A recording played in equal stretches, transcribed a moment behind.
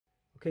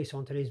Okay, so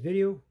in today's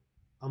video,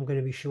 I'm going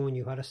to be showing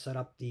you how to set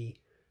up the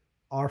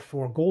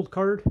R4 Gold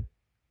card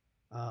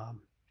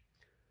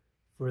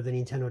for the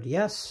Nintendo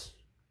DS.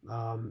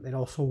 It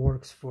also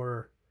works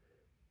for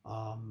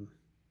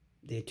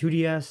the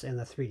 2DS and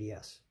the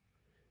 3DS.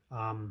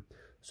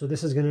 So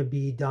this is going to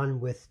be done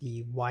with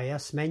the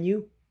YS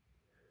menu,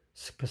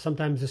 because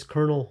sometimes this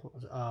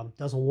kernel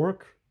doesn't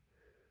work.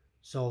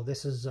 So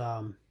this is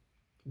going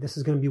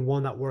to be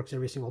one that works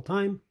every single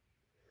time.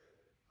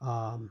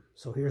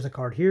 So here's a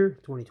card here,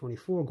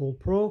 2024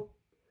 Gold Pro.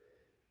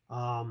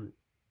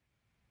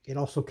 It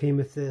also came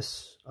with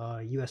this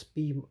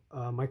USB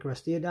micro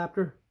SD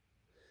adapter.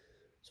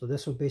 So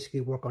this will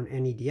basically work on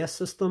any DS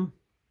system.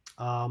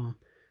 I'm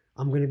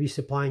going to be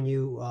supplying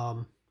you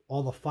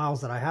all the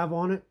files that I have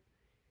on it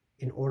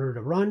in order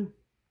to run,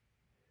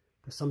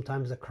 because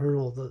sometimes the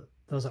kernel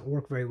doesn't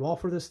work very well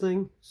for this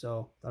thing.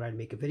 So thought I'd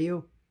make a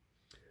video.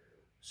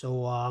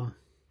 So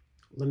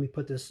let me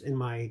put this in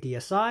my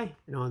DSi,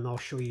 and I'll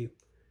show you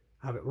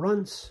how it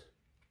runs.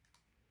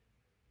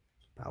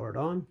 Power it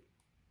on.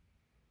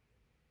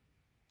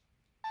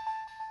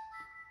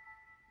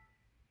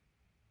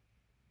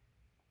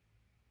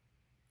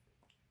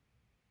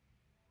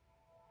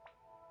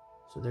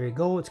 So there you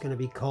go. It's going to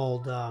be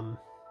called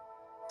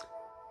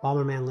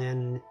Bomberman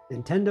Land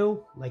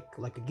Nintendo,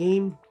 like a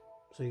game.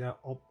 So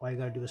all you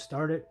got to do is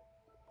start it.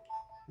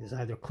 Is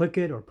either click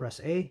it or press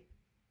A.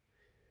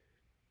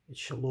 It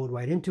should load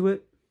right into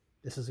it.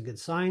 This is a good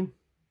sign.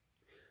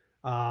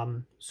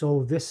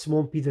 So this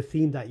won't be the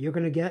theme that you're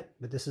going to get,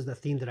 but this is the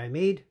theme that I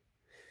made.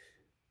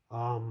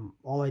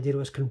 All I did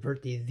was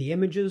convert the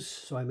images.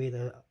 So I made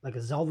like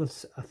a Zelda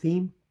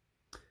theme.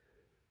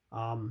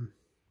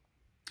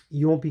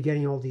 You won't be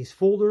getting all these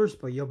folders,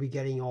 but you'll be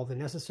getting all the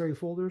necessary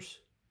folders.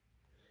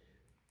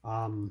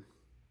 So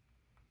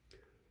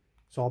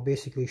I'll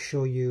basically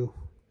show you.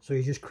 So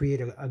you just create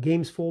a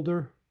games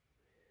folder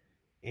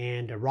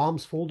and a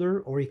ROMs folder,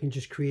 or you can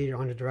just create it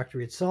on the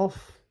directory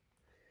itself.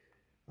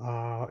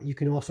 You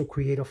can also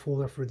create a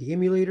folder for the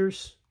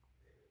emulators.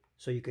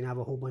 So you can have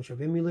a whole bunch of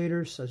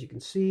emulators, as you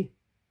can see.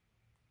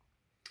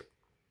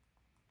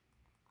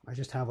 I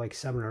just have like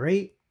 7 or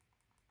 8.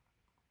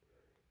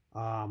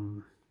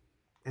 And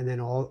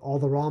then all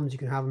the ROMs, you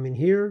can have them in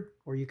here,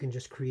 or you can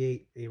just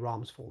create a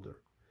ROMs folder.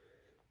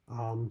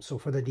 So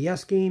for the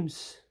DS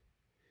games,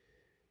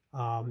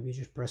 you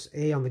just press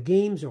A on the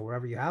games or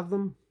wherever you have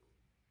them.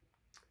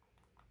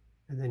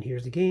 And then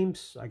here's the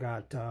games. I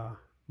got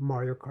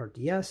Mario Kart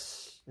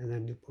DS, and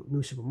then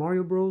New Super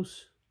Mario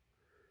Bros.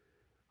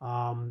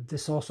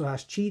 This also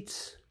has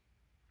cheats,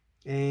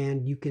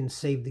 and you can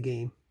save the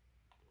game.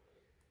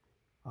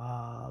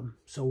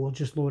 So we'll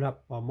just load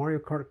up Mario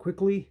Kart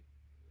quickly,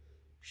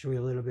 show you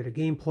a little bit of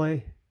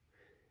gameplay,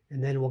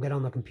 and then we'll get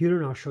on the computer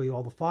and I'll show you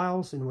all the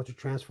files and what to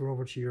transfer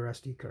over to your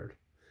SD card.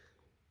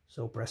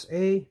 So press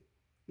A. It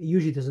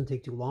usually doesn't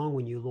take too long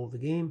when you load the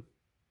game.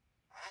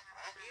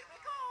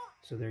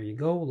 So there you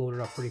go, load it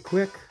up pretty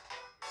quick.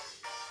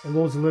 It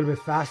loads a little bit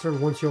faster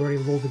once you already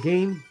load the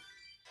game.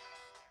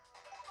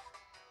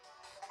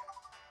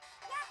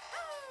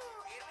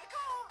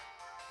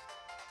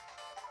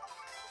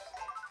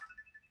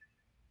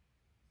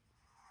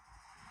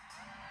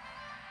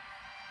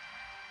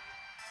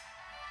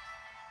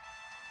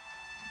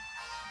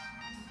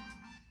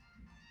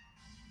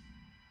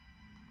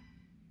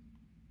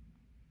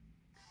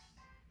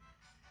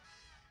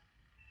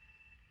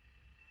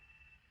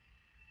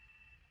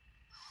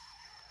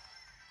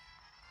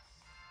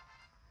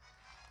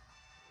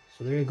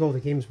 So there you go, the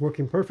game's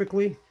working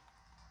perfectly.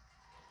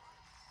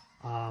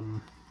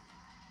 You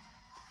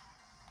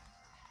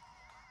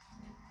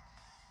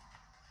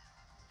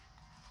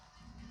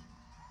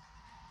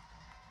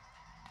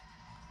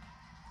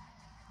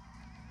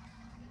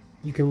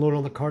can load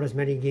on the card as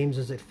many games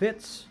as it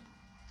fits.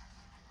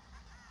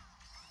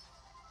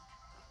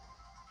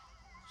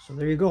 So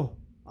there you go.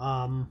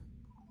 Now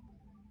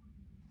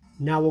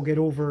we'll get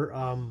over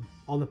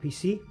on the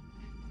PC,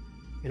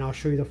 and I'll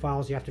show you the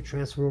files you have to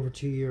transfer over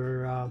to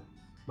your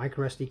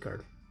micro SD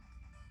card.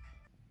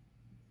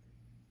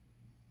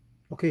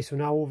 Okay, so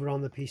now over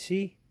on the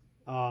PC,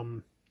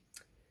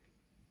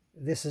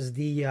 this is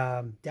the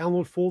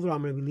download folder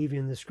I'm going to be leaving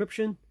in the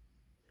description.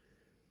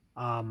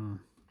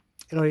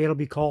 It'll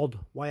be called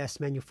YS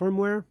Menu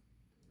Firmware,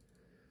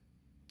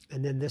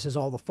 and then this is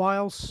all the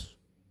files.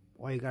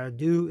 All you got to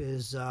do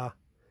is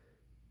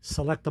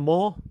select them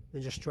all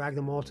and just drag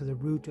them all to the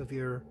root of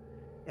your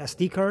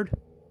SD card.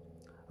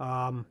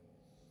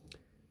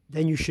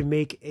 Then you should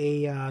make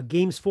a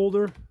games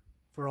folder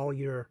for all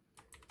your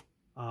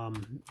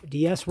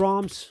DS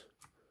ROMs.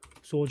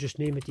 So we'll just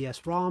name it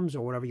DS ROMs or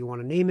whatever you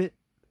want to name it.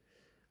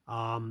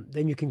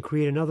 Then you can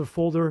create another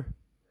folder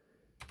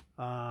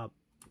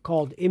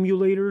called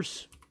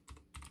Emulators.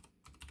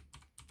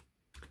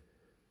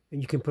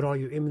 And you can put all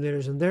your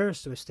emulators in there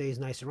so it stays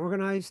nice and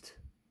organized.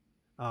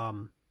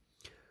 So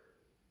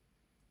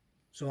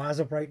as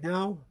of right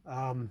now,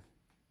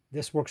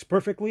 this works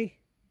perfectly.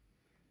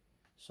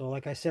 So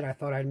like I said, I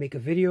thought I'd make a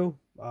video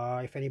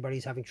if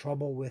anybody's having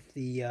trouble with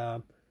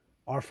the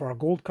are for a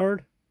gold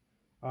card.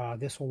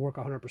 This will work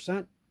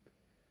 100%.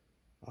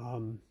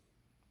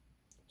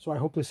 So I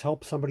hope this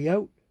helps somebody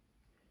out.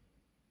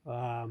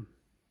 I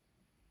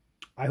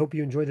hope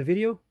you enjoy the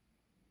video.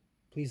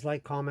 Please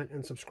like, comment,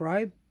 and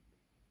subscribe.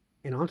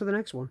 And on to the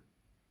next one.